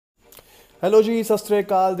Hello ji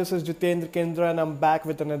सत्रियाकाल, this is Jitendra किंद्रा and I am back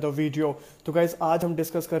with another video. तो guys आज हम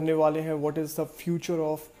discuss करने वाले हैं what is the future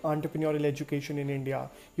of entrepreneurial education in India.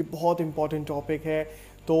 ये बहुत इंपॉर्टेंट टॉपिक है।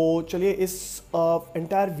 तो चलिए इस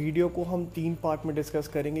एंटायर वीडियो को हम 3 पार्ट में डिस्कस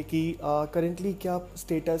करेंगे कि करेंटली क्या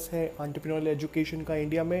स्टेटस है एंटरप्रेन्योरियल एजुकेशन का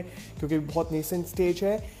इंडिया में, क्योंकि बहुत नेसेंट स्टेज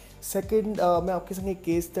है। सेकंड, मैं आपके संग एक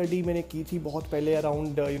केस स्टडी मैंने की थी बहुत पहले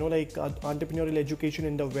around like entrepreneurial education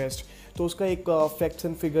in the waste. तो उसका एक फैक्ट्स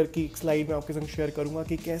एंड फिगर की एक स्लाइड मैं आपके संग शेयर करूंगा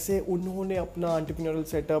कि कैसे उन्होंने अपना एंटरप्रेन्योरियल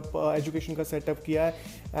सेटअप एजुकेशन का सेटअप किया है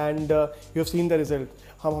and you have seen the result.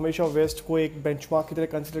 हम हमेशा वेस्ट को एक बेंचमार्क की तरह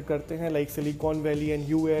कंसिडर करते हैं, like silicon valley and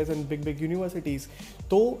US and big big universities.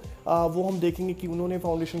 तो वो हम देखेंगे कि उन्होंने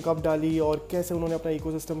फाउंडेशन कब डाली और कैसे उन्होंने अपना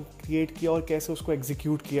इकोसिस्टम क्रिएट किया और कैसे उसको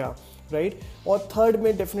एग्जीक्यूट किया, राइट। और थर्ड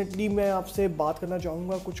में डेफिनेटली मैं आपसे बात करना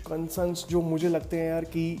चाहूँगा कुछ कंसर्न्स जो मुझे लगते हैं यार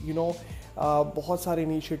कि बहुत सारे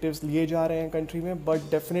इनिशिएटिव्स लिए जा रहे हैं कंट्री में, बट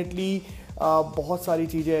डेफिनेटली बहुत सारी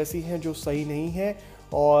चीज़ें ऐसी हैं जो सही नहीं हैं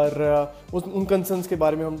और उन कंसर्न्स के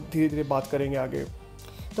बारे में हम धीरे धीरे बात करेंगे आगे।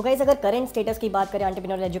 तो गाइस, अगर करंट स्टेटस की बात करें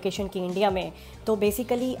एंटरप्रेन्योरियल एजुकेशन की इंडिया में, तो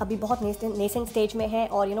बेसिकली अभी बहुत नेसेंट स्टेज में है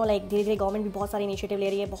और लाइक धीरे धीरे गवर्नमेंट भी बहुत सारे इनिशिएटिव ले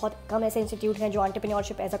रही है। बहुत कम ऐसे इंस्टीट्यूट हैं जो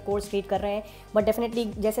entrepreneurship as a course treat कर रहे हैं, बट डेफिनेटली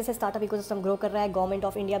जैसे जैसे स्टार्टअप इकोसिस्टम ग्रो कर रहा है, गवर्नमेंट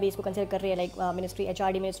ऑफ इंडिया भी इसको कंसिडर कर रही है, लाइक मिनिस्ट्री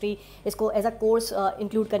एचआरडी मिनिस्ट्री इसको एज अ कोर्स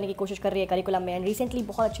इंक्लूड करने की कोशिश कर रही है करिकुलम में। एंड रिसेंटली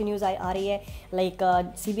बहुत अच्छी न्यूज़ आ रही है, लाइक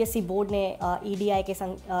सीबीएसई बोर्ड ने ईडीआई के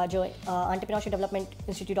संग जो entrepreneurship development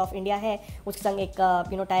institute of India है उसके संग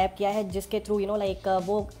एक टाई अप किया है, जिसके थ्रू लाइक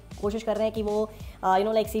वो कोशिश कर रहे हैं कि वो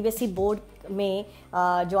लाइक सीबीएसई बोर्ड में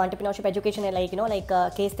जो एंटरप्रेन्योरशिप एजुकेशन है, लाइक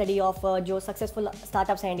केस स्टडी ऑफ जो सक्सेसफुल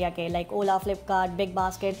स्टार्टअप्स हैं इंडिया के, लाइक ओला, फ्लिपकार्ट, बिग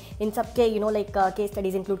बास्केट, इन सब के लाइक केस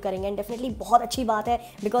स्टडीज़ इंक्लूड करेंगे। एंड डेफिनेटली बहुत अच्छी बात है,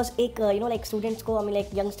 बिकॉज एक लाइक स्टूडेंट्स को लाइक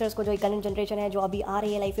यंगस्टर्स को जो करंट जनरेशन है जो अभी आ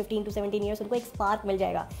रही है लाइक 15 to 17 ईयर्स, उनको एक स्पार्क मिल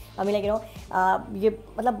जाएगा। लाइक ये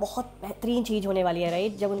मतलब बहुत बेहतरीन चीज़ होने वाली है,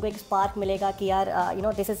 राइट। जब उनको एक स्पार्क मिलेगा कि यार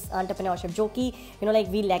दिस इज एंटरप्रेन्योरशिप, जो कि like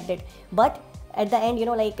we lacked it, but at the end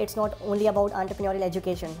like it's not only about entrepreneurial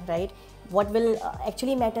education, right? What will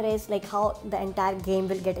actually matter is like how the entire game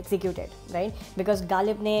will get executed, right? Because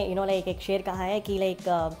Ghalib ने like एक शेर कहा है कि like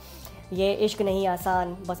ये इश्क नहीं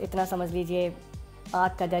आसान, बस इतना समझ लीजिए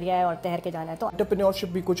आग का दरिया है और तैर के जाना है। तो एंटरप्रेन्योरशिप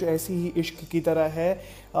भी कुछ ऐसी ही इश्क की तरह है,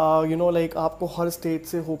 लाइक आपको हर स्टेज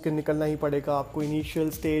से होकर निकलना ही पड़ेगा। आपको इनिशियल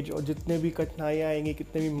स्टेज और जितने भी कठिनाइयाँ आएंगी,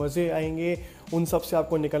 कितने भी मज़े आएंगे, उन सब से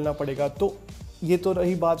आपको निकलना पड़ेगा। तो ये तो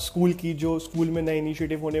रही बात स्कूल की, जो स्कूल में नए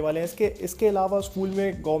इनिशिएटिव होने वाले हैं। इसके अलावा स्कूल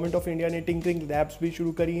में गवर्नमेंट ऑफ इंडिया ने टिंकरिंग लैब्स भी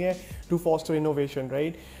शुरू करी हैं टू फॉस्टर इनोवेशन,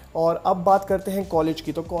 राइट। और अब बात करते हैं कॉलेज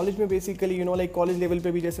की। तो कॉलेज में बेसिकली लाइक कॉलेज लेवल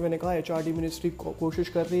पे भी जैसे मैंने कहा एचआरडी मिनिस्ट्री कोशिश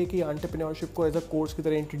कर रही है कि एंटरप्रेन्योरशिप को एज अ कोर्स की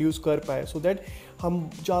तरह इंट्रोड्यूस कर पाए, सो दैट हम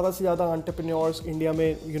ज़्यादा से ज़्यादा एंटरप्रेन्योर्स इंडिया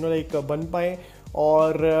में लाइक बन पाएँ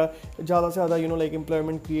और ज़्यादा से ज़्यादा लाइक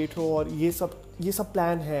एम्प्लॉयमेंट क्रिएट हो। और ये सब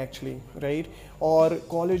प्लान है एक्चुअली, राइट। और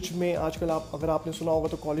कॉलेज में आजकल अगर आपने सुना होगा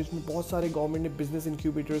तो कॉलेज में बहुत सारे गवर्नमेंट ने बिजनेस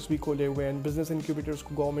इंक्यूबेटर्स भी खोले हुए हैं। बिजनेस इंक्यूबेटर्स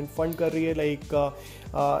को गवर्नमेंट फंड कर रही है, like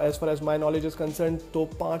as far as my knowledge is concern तो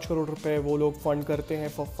 5 करोड़ रुपए वो लोग फंड करते हैं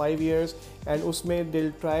फॉर 5 years। एंड उसमें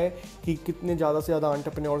दिल ट्राई कि कितने ज़्यादा से ज़्यादा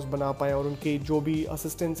एंटरप्रेन्योर्स बना पाएँ और उनके जो भी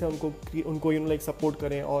असिस्टेंट्स हैं उनको लाइक सपोर्ट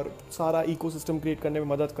करें और सारा इकोसिस्टम क्रिएट करने में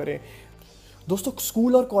मदद करें। दोस्तों,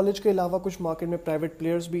 स्कूल और कॉलेज के अलावा कुछ मार्केट में प्राइवेट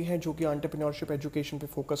प्लेयर्स भी हैं जो कि एंटरप्रेन्योरशिप एजुकेशन पे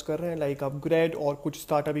फोकस कर रहे हैं, लाइक अपग्रेड और कुछ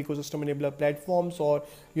स्टार्टअप इकोसिस्टम इनेबलर प्लेटफॉर्म्स और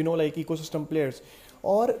लाइक इकोसिस्टम प्लेयर्स।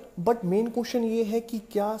 और बट मेन क्वेश्चन ये है कि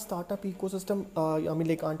क्या startup ecosystem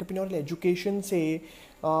like entrepreneurial education से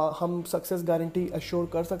हम सक्सेस गारंटी अश्योर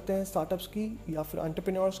कर सकते हैं स्टार्टअप्स की या फिर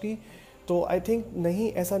एंटरप्रेन्योर्स की? तो आई थिंक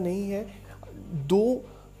नहीं, ऐसा नहीं है। दो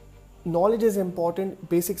नॉलेज इज़ इम्पॉर्टेंट,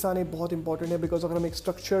 बेसिक्स आने बहुत इंपॉर्टेंट है, बिकॉज अगर हम एक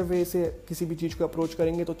स्ट्रक्चर वे से किसी भी चीज़ को अप्रोच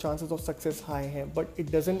करेंगे तो चांसेस ऑफ सक्सेस हाई हैं, बट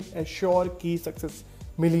इट डजंट एश्योर कि सक्सेस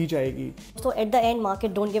मिल ही जाएगी। तो at the end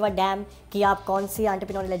market don't give a dam कि आप कौन सी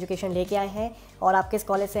एंटरप्रेन्योरियल एजुकेशन लेके आए हैं और आप किस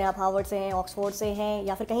कॉलेज से हैं, आप हार्वर्ड से हैं, ऑक्सफोर्ड से हैं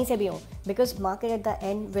या फिर कहीं से भी हो, because market at the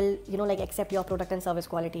end will like accept your product and service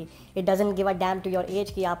quality. It doesn't give a dam to your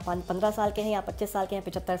age कि आप 15 साल के हैं या 25 साल के हैं,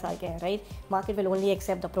 75 साल के हैं, right. Market will only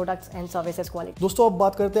accept the products and services quality. दोस्तों, अब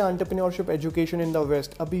बात करते हैं entrepreneurship education in the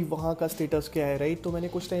waste. अभी वहाँ का स्टेटस क्या है, राइट। तो मैंने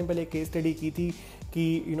कुछ टाइम पहले केस स्टडी की थी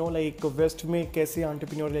कि लाइक वेस्ट में कैसे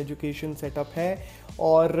एंटरप्रेन्योरल एजुकेशन सेटअप है।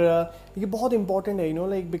 और ये बहुत इंपॉर्टेंट है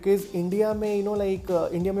लाइक बिकॉज इंडिया में लाइक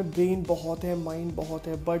इंडिया में ब्रेन बहुत है, माइंड बहुत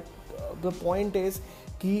है, बट द पॉइंट इज़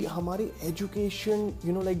कि हमारी एजुकेशन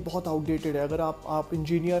लाइक बहुत आउटडेटेड है। अगर आप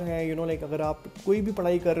इंजीनियर हैं लाइक अगर आप कोई भी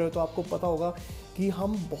पढ़ाई कर रहे हो तो आपको पता होगा कि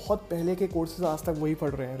हम बहुत पहले के कोर्सेज आज तक वही पढ़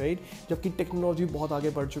रहे हैं, राइट, जबकि टेक्नोलॉजी बहुत आगे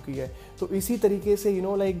बढ़ चुकी है। तो इसी तरीके से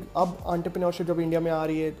लाइक अब एंटरप्रेन्योरशिप जब इंडिया में आ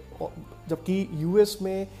रही है, जबकि यूएस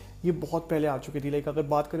में ये बहुत पहले आ चुकी थी। लाइक अगर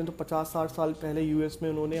बात करें तो 50-60 साल पहले यूएस में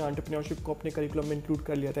उन्होंने एंटरप्रेन्योरशिप को अपने करिकुलम में इंक्लूड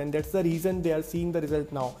कर लिया था, and that's the reason they are seeing the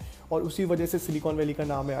result now, और उसी वजह से सिलिकॉन वैली का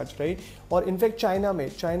नाम है आज, राइट। और इनफैक्ट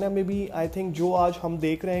चाइना में भी आई थिंक जो आज हम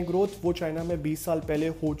देख रहे हैं ग्रोथ, वो चाइना में 20 साल पहले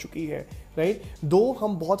हो चुकी है, राइट। दो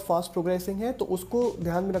हम बहुत फास्ट प्रोग्रेसिंग हैं, तो उसको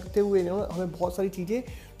ध्यान में रखते हुए हमें बहुत सारी चीज़ें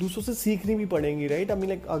दूसरों से सीखनी भी पड़ेंगी, राइट। आई मीन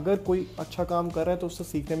लाइक अगर कोई अच्छा काम कर रहा है तो उससे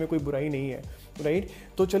सीखने में कोई बुराई नहीं है, राइट।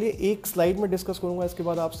 तो चलिए एक स्लाइड में डिस्कस करूंगा इसके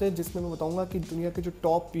बाद आपसे, जिसमें मैं बताऊंगा कि दुनिया के जो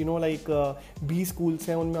टॉप 20 स्कूल्स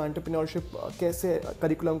हैं उनमें एंटरप्रेन्योरशिप कैसे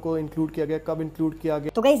करिकुलम को इंक्लूड किया गया, कब इंक्लूड किया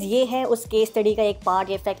गया। तो गाइज ये है उस केस स्टडी का एक पार्ट,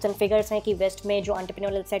 ये फैक्ट्स एंड फिगर्स हैं कि वेस्ट में जो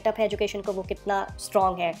एंटरप्रेन्योरल सेटअप है एजुकेशन को वो कितना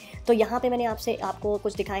स्ट्रॉन्ग है। तो यहाँ पे मैंने आपको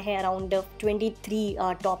कुछ दिखाए हैं अराउंड 23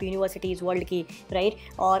 टॉप यूनिवर्सिटीज़ वर्ल्ड की,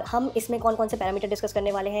 राइट। और हम इसमें कौन कौन से पैरामीटर डिस्कस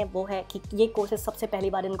करने वाले हैं, वो है कि ये कोर्सेज सबसे पहली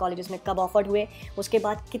बार इन कॉलेजेस में कब ऑफर्ड हुए, उसके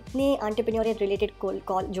बाद कितने एंटरप्रेन्योरियल रिलेटेड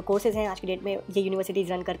जो कोर्सेज हैं आज की डेट में ये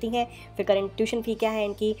यूनिवर्सिटीज़ रन करती हैं, फिर करंट ट्यूशन फी क्या है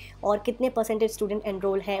इनकी, और कितने परसेंटेज स्टूडेंट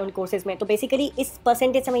एनरोल हैं उन कोर्सेज में। तो बेसिकली इस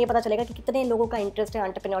परसेंटेज से हमें ये पता चलेगा कि कितने लोगों का इंटरेस्ट है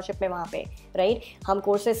एंटरप्रेन्योरशिप में वहाँ पे, राइट। हम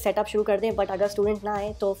कोर्सेज सेटअप शुरू कर दें बट अगर स्टूडेंट ना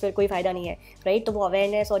आए तो फिर कोई फ़ायदा नहीं है, राइट। तो वो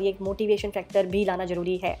अवेयरनेस और ये मोटिवेशन फैक्टर भी लाना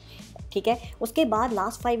ज़रूरी है, ठीक है। उसके बाद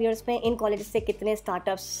लास्ट 5 ईयर्स में इन कॉलेज से कितने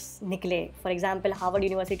स्टार्टअप्स निकले। फॉर एग्जांपल हार्वर्ड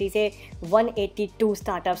यूनिवर्सिटी से 182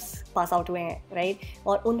 स्टार्टअप्स पास आउट हुए हैं, राइट।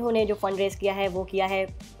 और उन्होंने जो फंड रेज किया है वो किया है,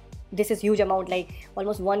 this is huge amount, like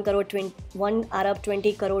almost 1 Arab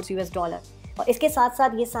 20 crore $US। और इसके साथ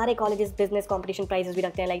साथ ये सारे कॉलेजेस बिजनेस कंपटीशन प्राइजेस भी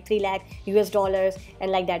रखते हैं, like $3 lakh and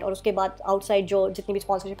like that. और उसके बाद आउटसाइड जो जितनी भी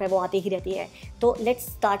स्पॉन्सरशिप है वो आती ही रहती है। तो लेट्स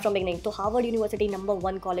स्टार्ट फ्रॉम बिगनिंग। तो हार्वर्ड यूनिवर्सिटी नंबर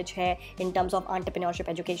 1 कॉलेज है in terms of entrepreneurship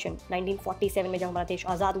education. 1947 में जब हमारा देश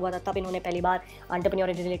आज़ाद हुआ था तब इन्होंने पहली बार entrepreneur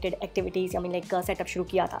related activities I mean like setup शुरू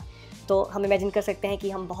किया था। तो हम इमेजिन कर सकते हैं कि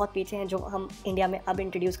हम बहुत पीछे हैं जो हम इंडिया में अब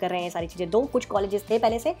इंट्रोड्यूस कर रहे हैं ये सारी चीज़ें। दो कुछ कॉलेजेस थे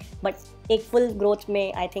पहले से, बट एक फुल ग्रोथ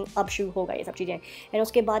में आई थिंक अब शुरू होगा ये सब चीज़ें। एंड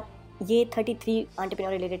उसके बाद ये 33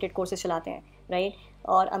 एंटरप्रेन्योर रिलेटेड कोर्सेज चलाते हैं, राइट।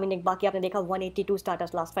 और आई मीन एक बाकी आपने देखा 182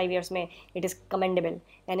 स्टार्टअप्स लास्ट 5 ईयर्स में, इट इज़ कमेंडेबल।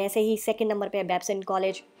 एंड ऐसे ही सेकंड नंबर पे है बैप्सन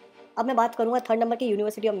कॉलेज। अब मैं बात करूँगा थर्ड नंबर की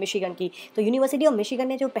यूनिवर्सिटी ऑफ मिशिगन की। तो यूनिवर्सिटी ऑफ मिशिगन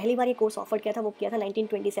ने जो पहली बार ये कोर्स ऑफर किया था वो किया था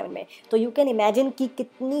 1927 में। तो यू कैन इमेजिन कि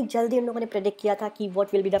कितनी जल्दी उन लोगों ने प्रेडिक्ट किया था कि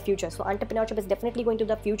what will be the future. So entrepreneurship is definitely going to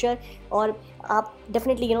the future. और आप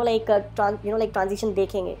डेफिनेटली लाइक ट्रांजिशन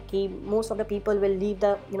देखेंगे कि most of the people will leave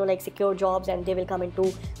the like secure jobs and they will come into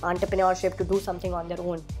entrepreneurship to do something on their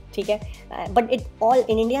own, ठीक है। But it all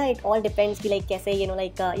in India it all depends कि like कैसे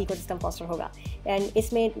like ecosystem foster होगा। And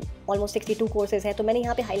इसमें almost 62 courses हैं। तो मैंने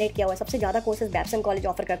यहाँ पे हाईलाइट किया हुआ है सबसे ज़्यादा कोर्सेज बैप्सन कॉलेज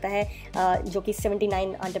ऑफर करता है, जो कि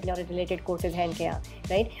 79 एंटरप्रेन्योर रिलेटेड कोर्सेज हैं इनके यहाँ,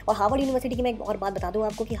 राइट। और हार्वर्ड यूनिवर्सिटी की मैं एक और बात बता दूँ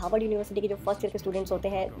आपको कि हार्वर्ड यूनिवर्सिटी के जो फर्स्ट ईयर के स्टूडेंट्स होते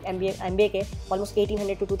हैं MBA के ऑलमोस्ट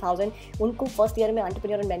 1800 to 2000, उनको फर्स्ट ईयर में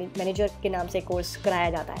एंटरप्रेन्योर मैनेजर के नाम से कोर्स कराया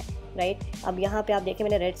जाता है, राइट। अब यहाँ पे आप देखें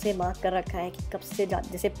मैंने रेड से मार्क कर रखा है कि कब से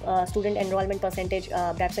जैसे स्टूडेंट एनरोलमेंट परसेंटेज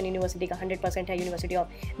बैप्सन यूनिवर्सिटी का 100% है, यूनिवर्सिटी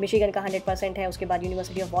ऑफ मिशिगन का 100% है, उसके बाद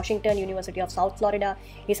university of Washington, university of south Florida,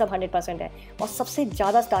 ये सब 100% है। और सबसे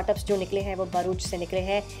ज़्यादा स्टार्टअप्स जो निकले हैं वो बरूच से निकले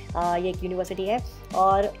हैं, ये एक यूनिवर्सिटी है।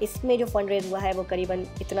 और इसमें जो फंड रेज हुआ है वो करीबन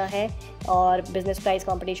इतना है, और बिजनेस प्राइस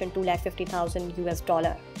कॉम्पिटिशन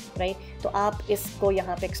 $250,000, राइट। तो आप इसको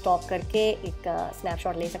यहाँ पे स्टॉप करके एक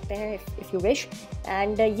स्नैपशॉट ले सकते हैं इफ़ यू विश।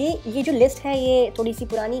 एंड ये जो लिस्ट है ये थोड़ी सी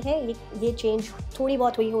पुरानी है, ये चेंज थोड़ी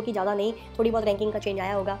बहुत हुई होगी, ज़्यादा नहीं, थोड़ी बहुत रैंकिंग का चेंज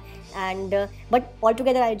आया होगा। And but all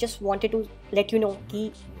together I just wanted to let you know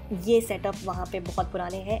कि ये सेटअप वहाँ पे बहुत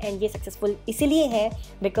पुराने हैं एंड ये सक्सेसफुल इसीलिए है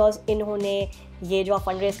बिकॉज इन्होंने ये जो आप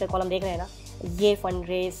फंड रेज का कॉलम देख रहे हैं ना, ये फंड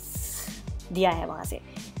रेज दिया है वहाँ से।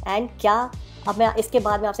 एंड क्या अब मैं इसके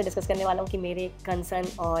बाद में आपसे डिस्कस करने वाला हूँ कि मेरे कंसर्न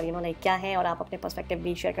और लाइक क्या है, और आप अपने पर्सपेक्टिव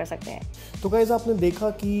भी शेयर कर सकते हैं। तो गाइस आपने देखा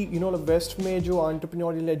कि वेस्ट में जो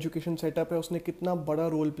एंटरप्रेन्योरियल एजुकेशन सेटअप है उसने कितना बड़ा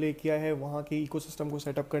रोल प्ले किया है वहाँ के इकोसिस्टम को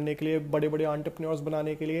सेटअप करने के लिए, बड़े बड़े एंटरप्रेन्योर्स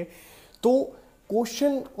बनाने के लिए। तो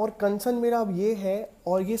क्वेश्चन और कंसर्न मेरा अब ये है,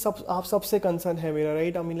 और ये सब आप सबसे कंसर्न है मेरा,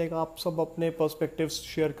 राइट। आई मीन लाइक आप सब अपने पर्सपेक्टिव्स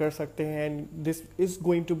शेयर कर सकते हैं and this is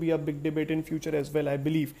going to be a big debate in future as well, I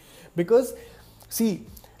believe. Because सी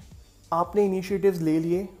आपने इनिशिएटिव्स ले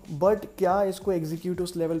लिए, बट क्या इसको एग्जीक्यूट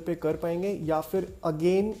उस लेवल पे कर पाएंगे, या फिर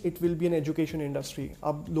again it will be an education industry.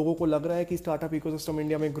 अब लोगों को लग रहा है कि स्टार्टअप इकोसिस्टम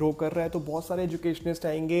इंडिया में ग्रो कर रहा है, तो बहुत सारे एजुकेशनिस्ट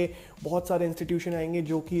आएंगे, बहुत सारे इंस्टीट्यूशन आएंगे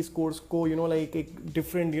जो कि इस कोर्स को लाइक एक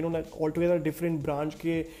different all together different branch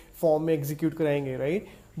के फॉर्म में एग्जीक्यूट कराएंगे, राइट।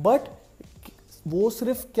 बट वो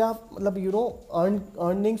सिर्फ क्या मतलब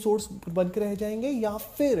अर्निंग सोर्स बन के रह जाएंगे, या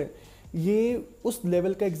फिर ये उस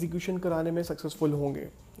लेवल का एग्जीक्यूशन कराने में सक्सेसफुल होंगे,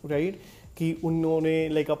 राइट। कि उन्होंने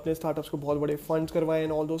लाइक अपने स्टार्टअप्स को बहुत बड़े फंड्स करवाए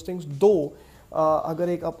एंड ऑल दोज थिंग्स। दो अगर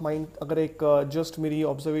एक जस्ट मेरी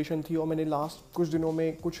ऑब्जर्वेशन थी, और मैंने लास्ट कुछ दिनों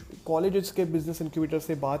में कुछ कॉलेजेस के बिजनेस इंक्यूबेटर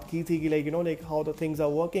से बात की थी कि like like how the things are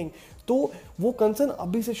working, तो वो कंसर्न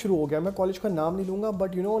अभी से शुरू हो गया। मैं कॉलेज का नाम नहीं लूँगा,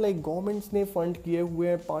 बट लाइक गवर्नमेंट्स ने फंड किए हुए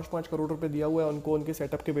हैं, 5-5 करोड़ रुपए दिया हुआ है उनको उनके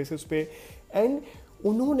सेटअप के बेसिस पे। एंड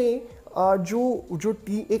उन्होंने जो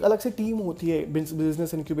टीम, एक अलग से टीम होती है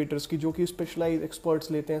बिजनेस इंक्यूबेटर्स की, जो कि स्पेशलाइज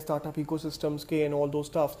एक्सपर्ट्स लेते हैं स्टार्टअप इकोसिस्टम्स के एंड ऑल दो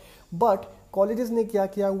स्टफ्स। बट कॉलेजेस ने क्या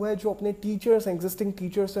किया हुआ है, जो अपने टीचर्स हैं, एग्जिस्टिंग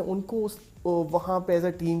टीचर्स हैं, उनको वहाँ पे एज अ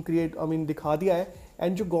टीम क्रिएट दिखा दिया है।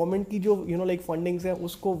 एंड जो गवर्नमेंट की जो लाइक फंडिंग्स हैं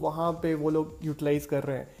उसको वहाँ पे वो लोग यूटिलाइज कर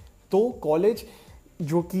रहे हैं। तो कॉलेज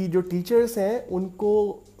जो टीचर्स हैं उनको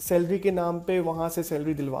सैलरी के नाम पे वहाँ से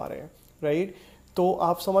सैलरी दिलवा रहे हैं, राइट। तो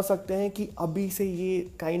आप समझ सकते हैं कि अभी से ये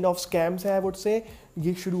काइंड ऑफ स्कैम्स है, आई वुड से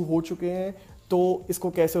ये शुरू हो चुके हैं। तो इसको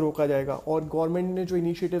कैसे रोका जाएगा? और गवर्नमेंट ने जो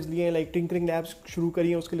इनिशिएटिव्स लिए हैं, लाइक टिंकरिंग लैब्स शुरू करी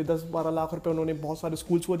हैं, उसके लिए 10-12 लाख रुपए उन्होंने बहुत सारे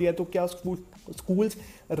स्कूल्स को दिया है। तो क्या स्कूल्स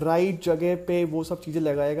राइट जगह पे वो सब चीज़ें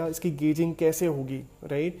लगाएगा? इसकी गेजिंग कैसे होगी,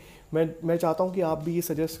 राइट? मैं चाहता हूँ कि आप भी ये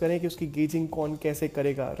सजेस्ट करें कि उसकी गेजिंग कौन कैसे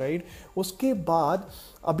करेगा, राइट। उसके बाद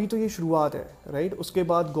अभी तो ये शुरुआत है, राइट। उसके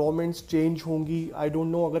बाद गवर्नमेंट्स चेंज होंगी। आई डोंट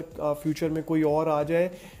नो, अगर फ्यूचर में कोई और आ जाए,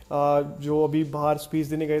 जो अभी बाहर स्पीच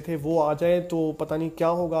देने गए थे वो आ जाए, तो पता नहीं क्या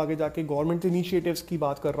होगा आगे जाके। गवर्नमेंट इनिशिएटिव्स की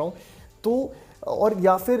बात कर रहा हूँ। तो और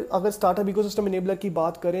या फिर अगर स्टार्टअप इकोसिस्टम इनेबलर की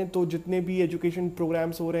बात करें, तो जितने भी एजुकेशन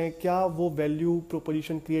प्रोग्राम्स हो रहे हैं, क्या वो वैल्यू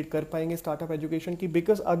प्रोपोजिशन क्रिएट कर पाएंगे स्टार्टअप एजुकेशन की?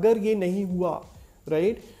 बिकॉज अगर ये नहीं हुआ,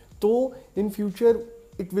 राइट, तो in future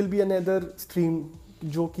it will be another stream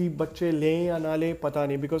जो कि बच्चे लें या ना लें, पता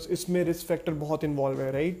नहीं, बिकॉज इसमें रिस्क फैक्टर बहुत इन्वॉल्व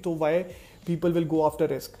है, राइट। तो why people will go after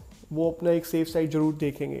risk, वो अपना एक सेफ साइड जरूर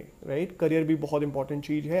देखेंगे, राइट। करियर भी बहुत इंपॉर्टेंट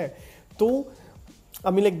चीज़ है। तो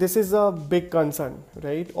I mean like this is a big concern,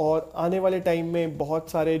 right. और आने वाले टाइम में बहुत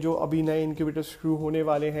सारे जो अभी नए इनक्यूबेटर्स शुरू होने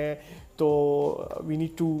वाले हैं, तो we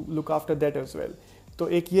need to look after that as well. तो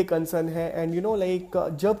एक ये कंसर्न है। एंड लाइक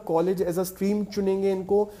जब कॉलेज एज अ स्ट्रीम चुनेंगे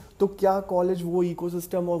इनको, तो क्या कॉलेज वो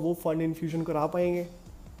इकोसिस्टम और वो फंड इन्फ्यूजन करा पाएंगे?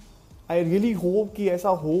 आई रियली होप कि ऐसा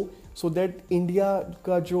हो, सो दैट इंडिया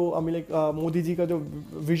का जो लाइक मोदी जी का जो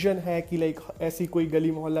विजन है कि लाइक ऐसी कोई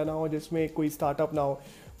गली मोहल्ला ना हो जिसमें कोई स्टार्टअप ना हो,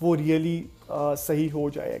 वो रियली सही हो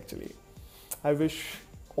जाए actually. I wish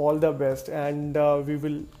all the best and we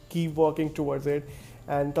will keep working towards it.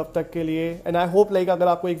 And तब तक के लिए, एंड आई होप लाइक अगर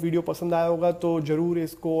आपको एक वीडियो पसंद आया होगा तो ज़रूर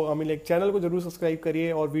इसको लाइक चैनल को ज़रूर सब्सक्राइब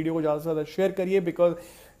करिए और वीडियो को ज़्यादा से ज़्यादा शेयर करिए, बिकॉज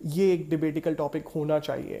ये एक डिबेटिकल टॉपिक होना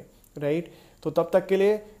चाहिए, राइट। तो तब तक के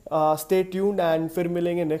लिए स्टे ट्यून्ड एंड फिर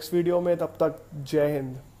मिलेंगे नेक्स्ट वीडियो में। तब तक जय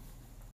हिंद।